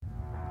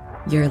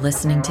You're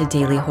listening to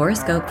Daily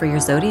Horoscope for your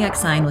zodiac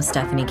sign with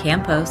Stephanie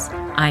Campos.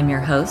 I'm your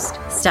host,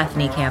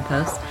 Stephanie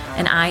Campos,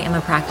 and I am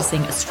a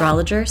practicing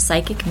astrologer,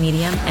 psychic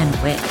medium, and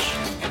witch.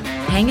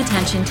 Paying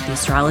attention to the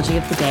astrology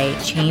of the day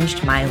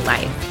changed my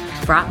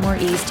life, brought more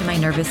ease to my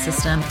nervous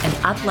system, and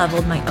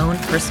up-leveled my own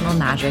personal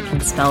magic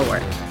and spell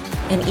work.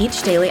 In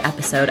each daily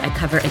episode, I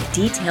cover a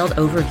detailed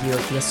overview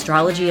of the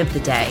astrology of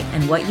the day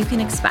and what you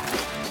can expect.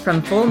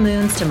 From full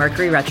moons to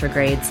Mercury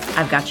retrogrades,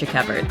 I've got you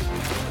covered.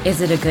 Is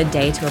it a good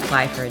day to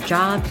apply for a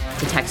job,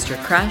 to text your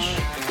crush,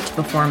 to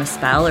perform a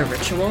spell or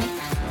ritual,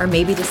 or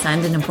maybe to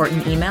send an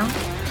important email?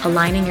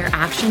 Aligning your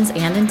actions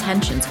and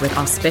intentions with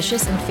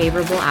auspicious and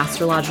favorable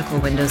astrological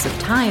windows of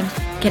time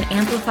can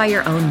amplify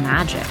your own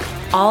magic,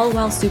 all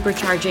while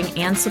supercharging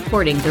and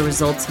supporting the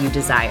results you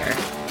desire.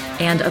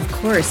 And of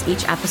course,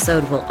 each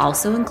episode will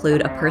also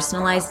include a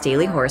personalized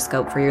daily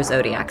horoscope for your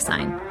zodiac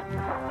sign.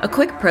 A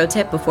quick pro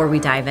tip before we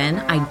dive in,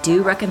 I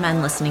do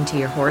recommend listening to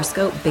your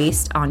horoscope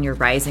based on your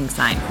rising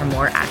sign for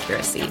more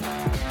accuracy.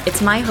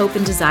 It's my hope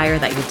and desire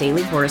that your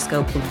daily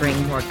horoscope will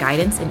bring more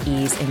guidance and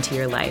ease into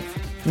your life.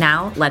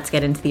 Now, let's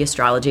get into the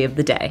astrology of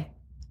the day.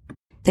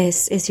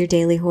 This is your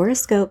daily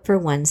horoscope for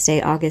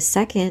Wednesday, August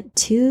 2nd,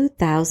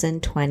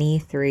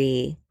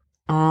 2023.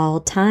 All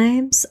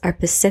times are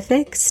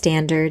Pacific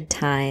Standard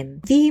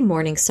Time. The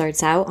morning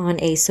starts out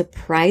on a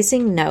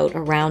surprising note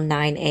around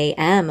 9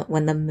 a.m.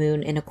 when the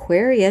moon in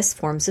Aquarius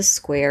forms a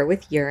square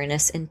with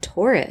Uranus in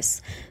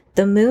Taurus.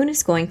 The moon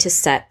is going to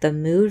set the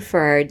mood for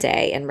our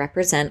day and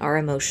represent our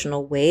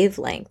emotional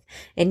wavelength.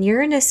 And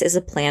Uranus is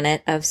a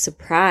planet of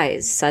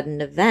surprise,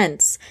 sudden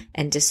events,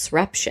 and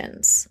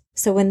disruptions.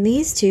 So when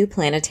these two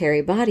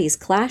planetary bodies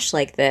clash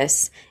like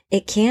this,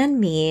 it can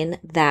mean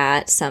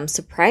that some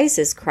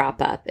surprises crop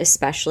up,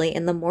 especially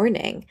in the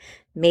morning.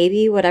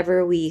 Maybe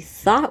whatever we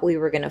thought we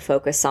were going to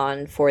focus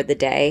on for the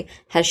day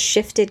has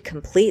shifted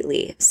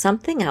completely.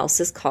 Something else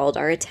has called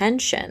our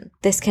attention.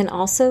 This can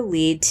also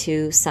lead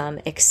to some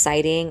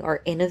exciting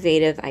or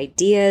innovative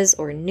ideas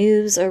or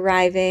news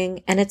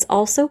arriving, and it's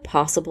also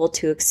possible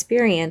to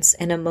experience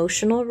an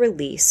emotional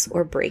release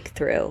or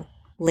breakthrough.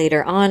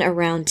 Later on,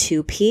 around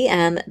 2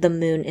 p.m., the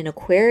moon in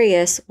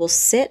Aquarius will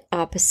sit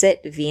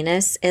opposite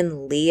Venus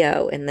in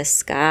Leo in the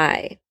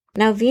sky.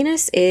 Now,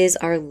 Venus is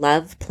our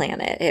love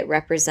planet. It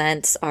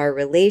represents our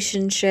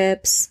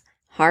relationships,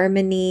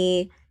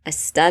 harmony,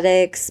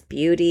 aesthetics,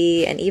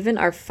 beauty, and even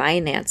our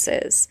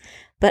finances.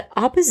 But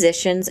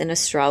oppositions in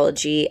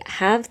astrology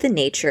have the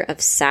nature of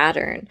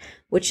Saturn,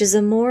 which is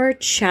a more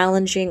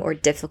challenging or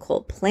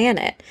difficult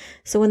planet.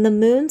 So when the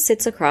moon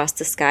sits across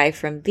the sky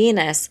from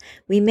Venus,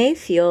 we may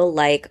feel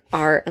like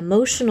our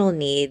emotional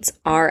needs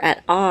are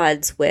at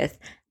odds with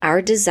our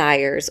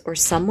desires or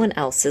someone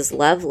else's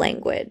love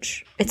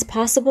language. It's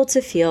possible to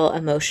feel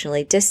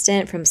emotionally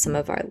distant from some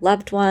of our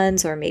loved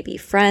ones or maybe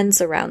friends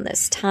around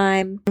this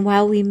time. And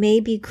while we may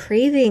be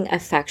craving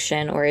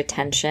affection or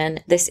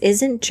attention, this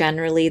isn't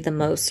generally the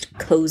most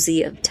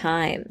cozy of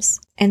times.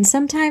 And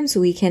sometimes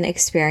we can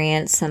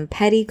experience some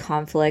petty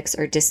conflicts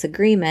or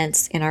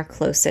disagreements in our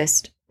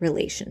closest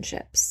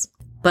relationships.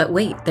 But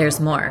wait, there's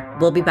more.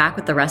 We'll be back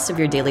with the rest of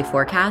your daily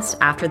forecast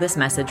after this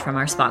message from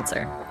our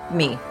sponsor,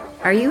 me.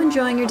 Are you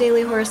enjoying your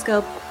daily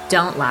horoscope?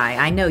 Don't lie,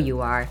 I know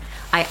you are.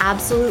 I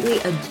absolutely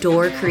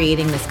adore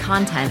creating this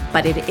content,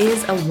 but it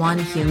is a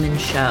one-human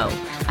show.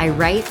 I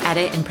write,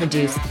 edit, and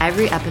produce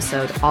every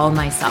episode all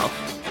myself.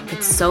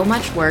 It's so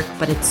much work,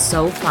 but it's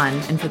so fun,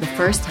 and for the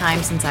first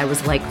time since I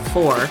was like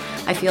 4,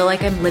 I feel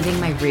like I'm living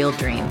my real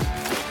dream.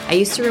 I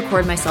used to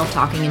record myself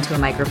talking into a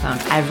microphone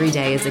every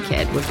day as a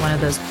kid with one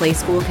of those play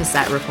school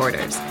cassette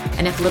recorders,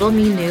 and if little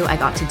me knew I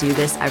got to do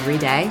this every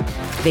day,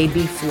 they'd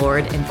be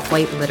floored and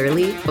quite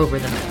literally over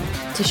the moon.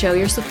 To show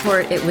your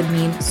support, it would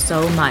mean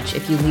so much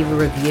if you leave a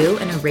review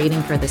and a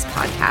rating for this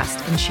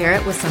podcast and share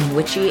it with some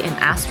witchy and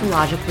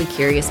astrologically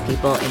curious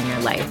people in your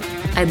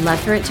life. I'd love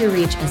for it to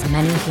reach as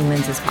many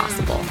humans as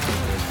possible.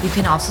 You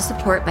can also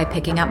support by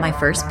picking up my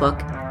first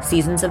book,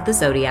 Seasons of the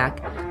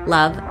Zodiac,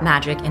 Love,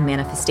 Magic, and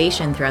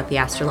Manifestation Throughout the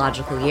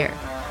Astrological Year.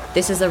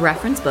 This is a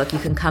reference book you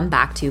can come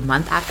back to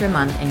month after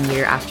month and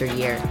year after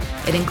year.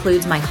 It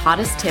includes my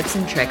hottest tips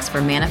and tricks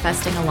for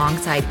manifesting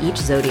alongside each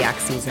zodiac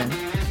season,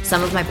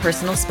 some of my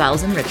personal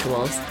spells and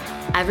rituals,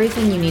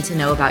 everything you need to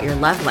know about your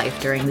love life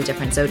during the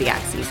different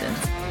zodiac seasons,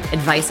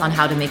 advice on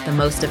how to make the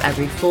most of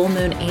every full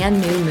moon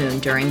and new moon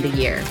during the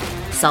year,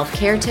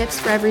 self-care tips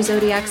for every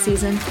zodiac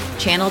season,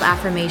 channeled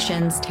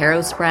affirmations,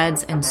 tarot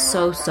spreads, and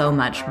so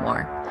much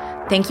more.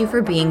 Thank you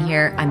for being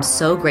here. I'm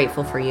so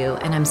grateful for you,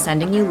 and I'm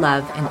sending you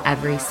love in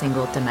every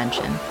single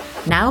dimension.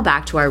 Now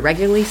back to our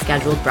regularly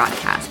scheduled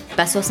broadcast.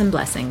 Besos and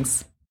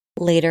blessings.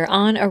 Later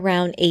on,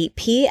 around 8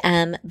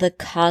 p.m., the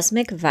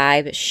cosmic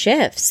vibe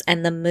shifts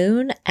and the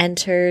moon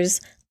enters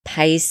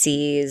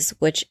Pisces,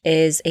 which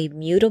is a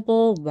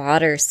mutable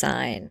water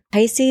sign.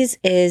 Pisces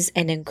is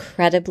an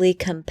incredibly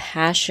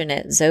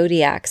compassionate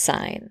zodiac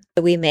sign.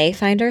 We may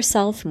find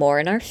ourselves more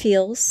in our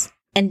feels,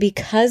 And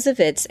because of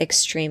its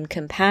extreme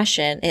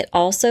compassion, it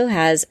also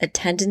has a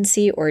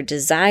tendency or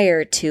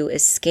desire to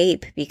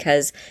escape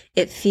because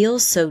it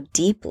feels so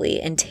deeply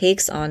and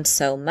takes on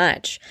so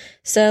much.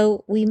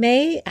 So we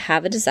may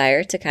have a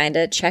desire to kind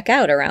of check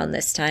out around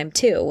this time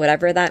too,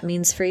 whatever that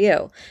means for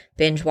you.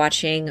 Binge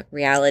watching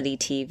reality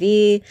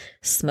TV,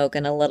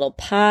 smoking a little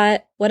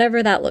pot,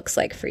 whatever that looks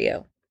like for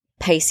you.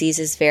 Pisces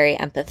is very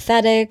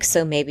empathetic,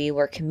 so maybe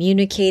we're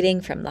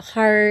communicating from the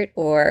heart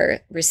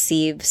or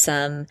receive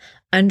some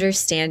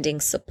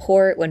understanding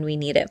support when we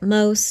need it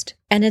most.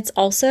 And it's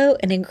also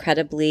an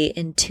incredibly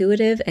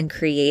intuitive and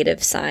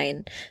creative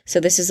sign. So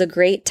this is a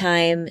great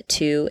time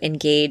to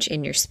engage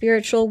in your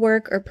spiritual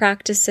work or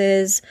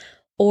practices,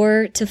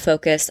 or to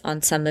focus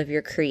on some of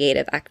your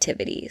creative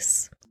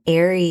activities.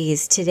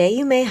 Aries, today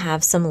you may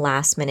have some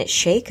last-minute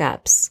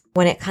shakeups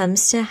when it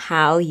comes to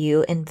how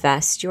you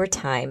invest your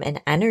time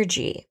and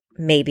energy.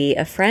 Maybe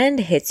a friend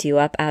hits you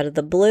up out of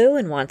the blue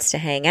and wants to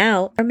hang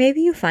out, or maybe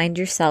you find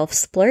yourself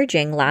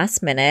splurging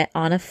last minute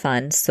on a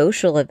fun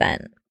social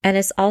event. And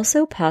it's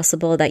also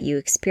possible that you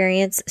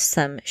experience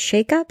some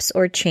shakeups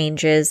or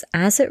changes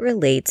as it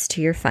relates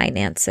to your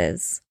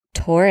finances.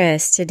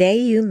 Taurus, today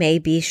you may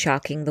be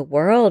shocking the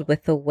world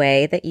with the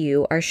way that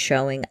you are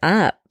showing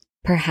up.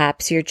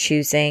 Perhaps you're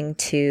choosing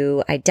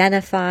to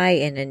identify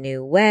in a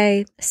new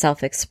way,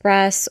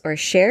 self-express, or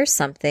share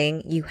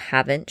something you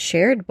haven't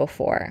shared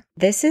before.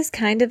 This is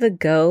kind of a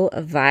go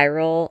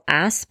viral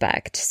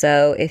aspect.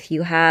 So if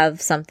you have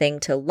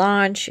something to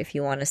launch, if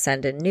you want to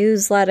send a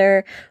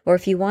newsletter, or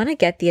if you want to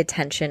get the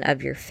attention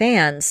of your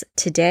fans,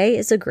 today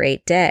is a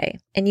great day.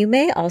 And you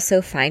may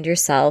also find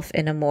yourself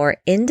in a more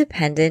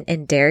independent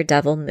and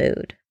daredevil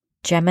mood.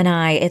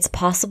 Gemini, it's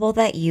possible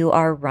that you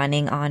are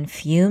running on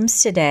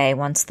fumes today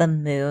once the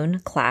moon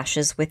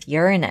clashes with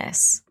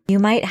Uranus. You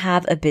might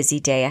have a busy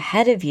day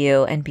ahead of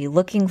you and be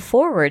looking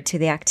forward to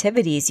the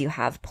activities you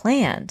have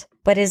planned,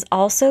 but it is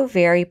also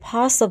very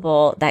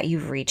possible that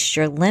you've reached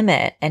your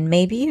limit and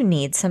maybe you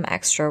need some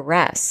extra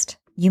rest.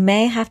 You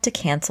may have to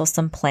cancel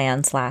some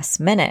plans last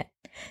minute.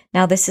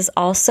 Now, this is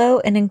also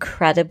an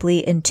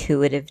incredibly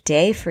intuitive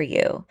day for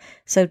you.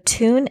 So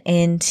tune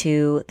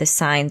into the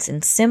signs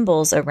and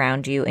symbols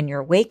around you in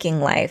your waking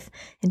life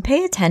and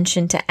pay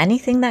attention to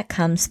anything that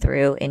comes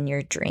through in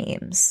your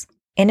dreams.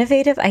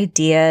 Innovative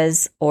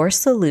ideas or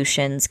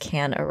solutions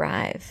can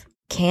arrive.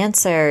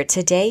 Cancer,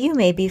 today you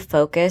may be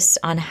focused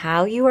on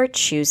how you are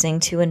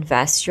choosing to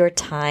invest your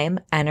time,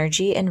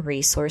 energy, and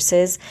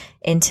resources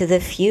into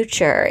the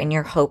future in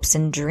your hopes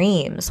and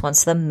dreams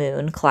once the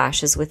moon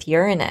clashes with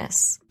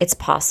Uranus. It's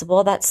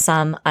possible that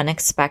some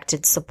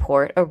unexpected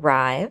support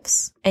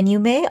arrives, and you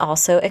may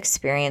also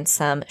experience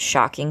some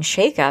shocking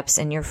shakeups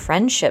in your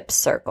friendship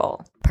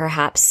circle.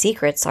 Perhaps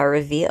secrets are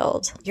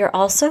revealed. You're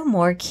also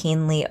more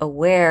keenly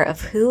aware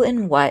of who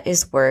and what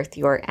is worth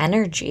your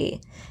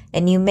energy,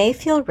 and you may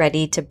feel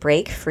ready to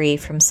break free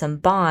from some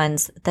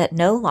bonds that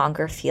no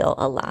longer feel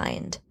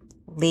aligned.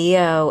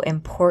 Leo,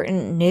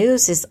 important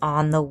news is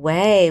on the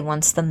way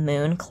once the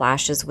moon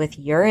clashes with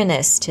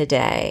Uranus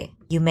today.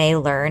 You may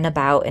learn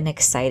about an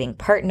exciting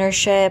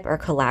partnership or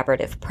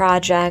collaborative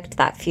project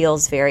that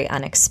feels very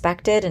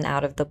unexpected and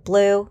out of the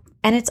blue.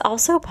 And it's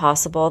also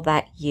possible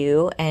that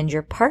you and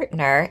your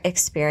partner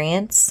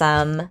experience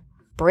some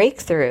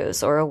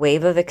breakthroughs or a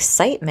wave of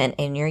excitement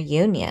in your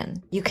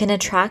union. You can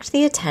attract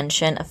the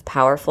attention of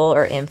powerful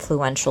or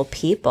influential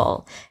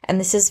people, and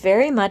this is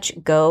very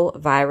much go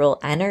viral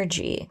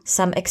energy.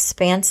 Some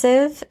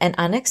expansive and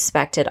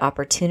unexpected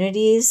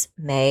opportunities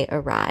may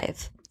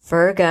arrive.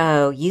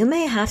 Virgo, you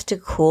may have to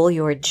cool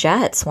your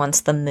jets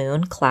once the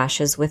moon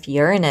clashes with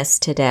Uranus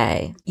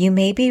today. You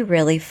may be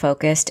really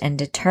focused and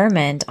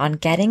determined on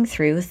getting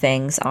through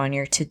things on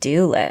your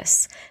to-do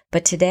list,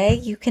 but today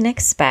you can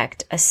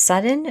expect a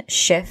sudden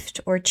shift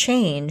or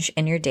change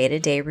in your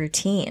day-to-day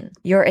routine.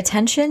 Your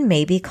attention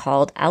may be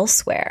called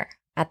elsewhere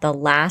at the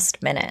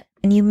last minute.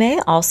 And you may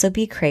also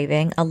be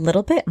craving a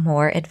little bit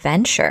more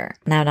adventure.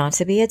 Now, not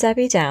to be a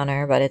Debbie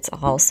Downer, but it's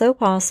also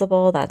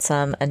possible that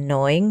some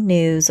annoying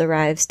news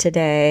arrives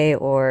today,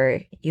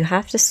 or you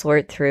have to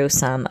sort through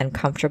some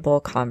uncomfortable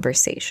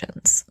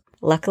conversations.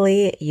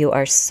 Luckily, you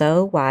are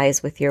so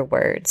wise with your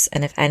words,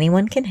 and if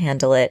anyone can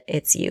handle it,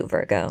 it's you,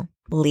 Virgo.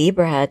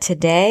 Libra,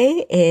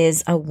 today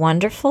is a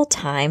wonderful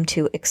time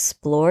to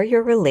explore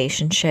your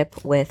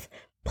relationship with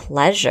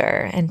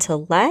pleasure and to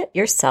let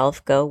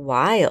yourself go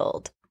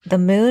wild. The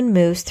moon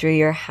moves through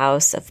your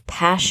house of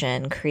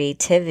passion,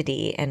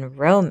 creativity, and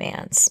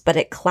romance, but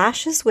it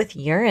clashes with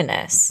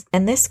Uranus,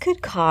 and this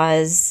could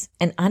cause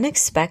an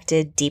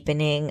unexpected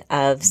deepening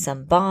of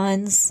some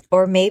bonds,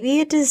 or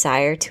maybe a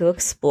desire to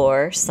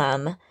explore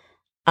some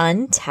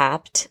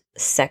untapped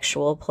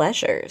sexual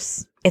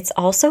pleasures. It's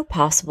also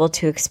possible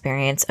to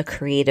experience a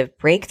creative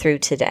breakthrough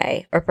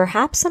today, or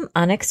perhaps some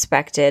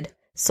unexpected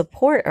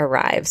support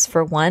arrives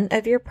for one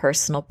of your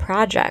personal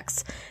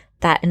projects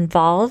that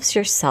involves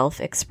your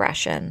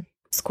self-expression.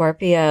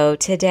 Scorpio,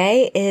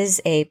 today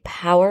is a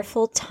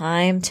powerful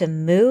time to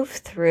move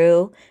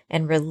through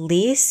and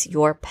release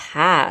your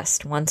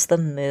past once the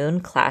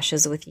moon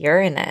clashes with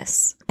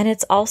Uranus. And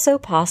it's also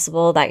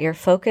possible that you're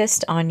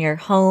focused on your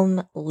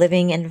home,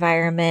 living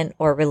environment,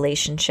 or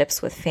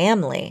relationships with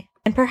family.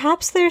 And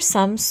perhaps there's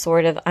some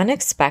sort of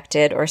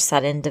unexpected or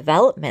sudden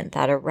development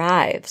that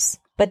arrives.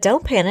 But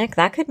don't panic,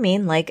 that could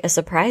mean like a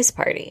surprise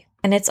party.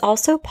 And it's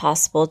also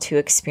possible to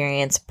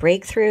experience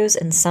breakthroughs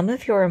in some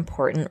of your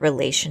important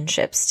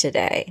relationships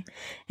today.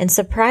 And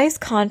surprise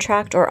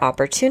contract or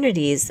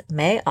opportunities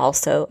may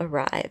also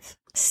arrive.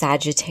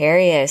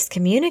 Sagittarius,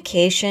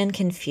 communication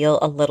can feel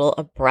a little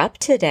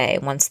abrupt today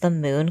once the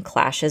moon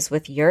clashes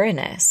with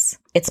Uranus.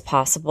 It's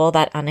possible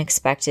that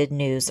unexpected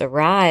news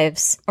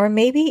arrives, or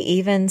maybe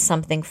even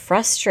something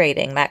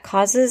frustrating that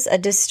causes a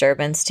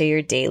disturbance to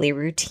your daily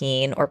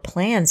routine or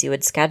plans you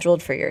had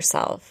scheduled for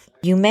yourself.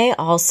 You may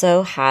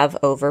also have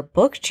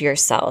overbooked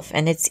yourself,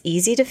 and it's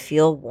easy to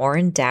feel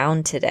worn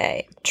down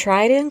today.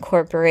 Try to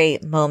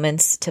incorporate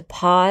moments to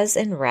pause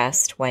and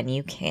rest when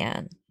you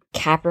can.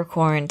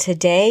 Capricorn,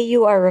 today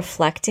you are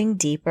reflecting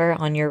deeper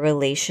on your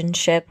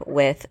relationship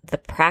with the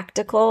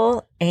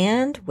practical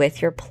and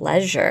with your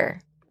pleasure.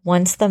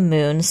 Once the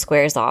moon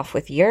squares off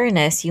with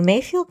Uranus, you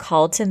may feel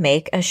called to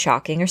make a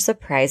shocking or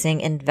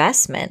surprising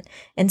investment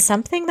in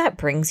something that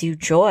brings you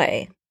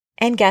joy.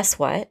 And guess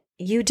what?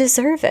 You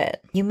deserve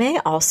it. You may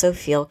also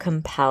feel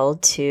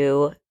compelled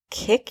to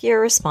kick your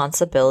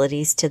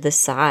responsibilities to the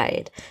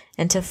side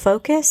and to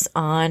focus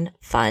on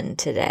fun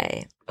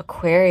today.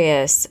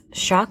 Aquarius,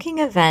 shocking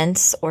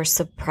events or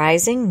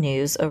surprising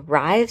news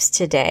arrives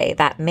today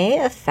that may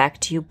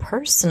affect you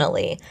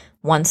personally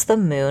once the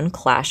moon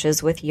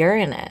clashes with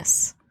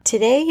Uranus.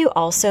 Today, you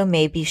also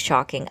may be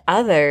shocking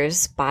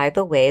others by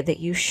the way that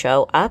you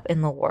show up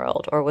in the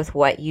world or with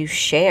what you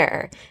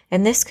share.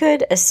 And this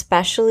could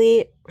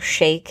especially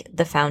shake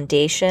the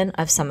foundation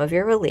of some of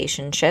your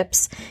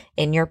relationships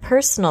in your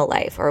personal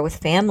life or with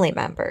family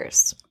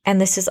members. And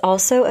this is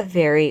also a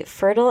very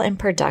fertile and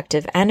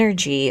productive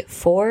energy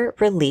for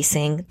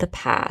releasing the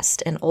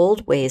past and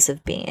old ways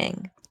of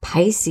being.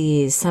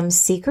 Pisces, some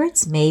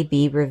secrets may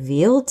be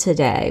revealed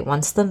today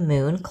once the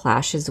moon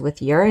clashes with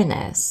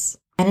Uranus.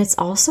 And it's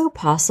also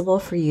possible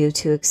for you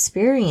to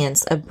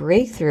experience a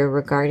breakthrough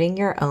regarding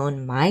your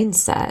own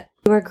mindset.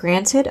 You are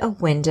granted a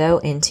window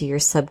into your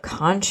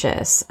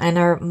subconscious and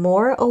are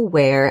more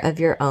aware of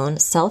your own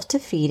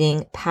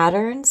self-defeating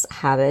patterns,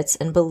 habits,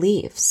 and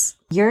beliefs.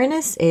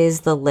 Uranus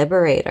is the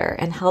liberator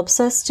and helps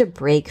us to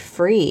break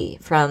free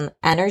from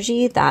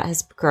energy that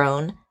has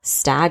grown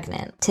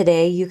stagnant.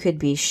 Today, you could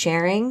be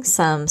sharing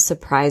some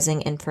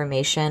surprising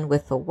information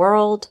with the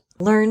world,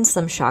 learn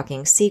some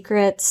shocking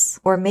secrets,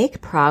 or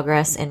make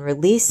progress in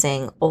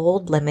releasing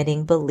old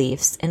limiting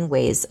beliefs and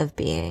ways of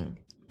being.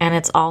 And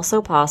it's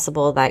also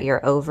possible that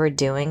you're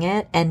overdoing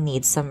it and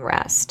need some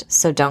rest.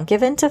 So don't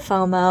give in to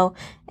FOMO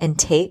and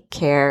take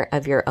care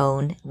of your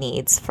own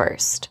needs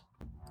first.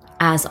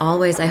 As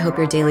always, I hope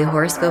your daily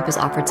horoscope has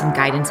offered some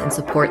guidance and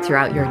support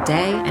throughout your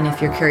day. And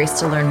if you're curious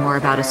to learn more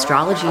about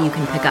astrology, you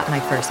can pick up my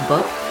first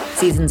book,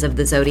 Seasons of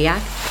the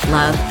Zodiac,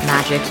 Love,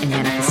 Magic, and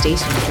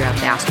Manifestation throughout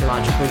the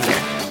astrological year.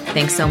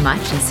 Thanks so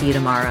much and see you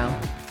tomorrow.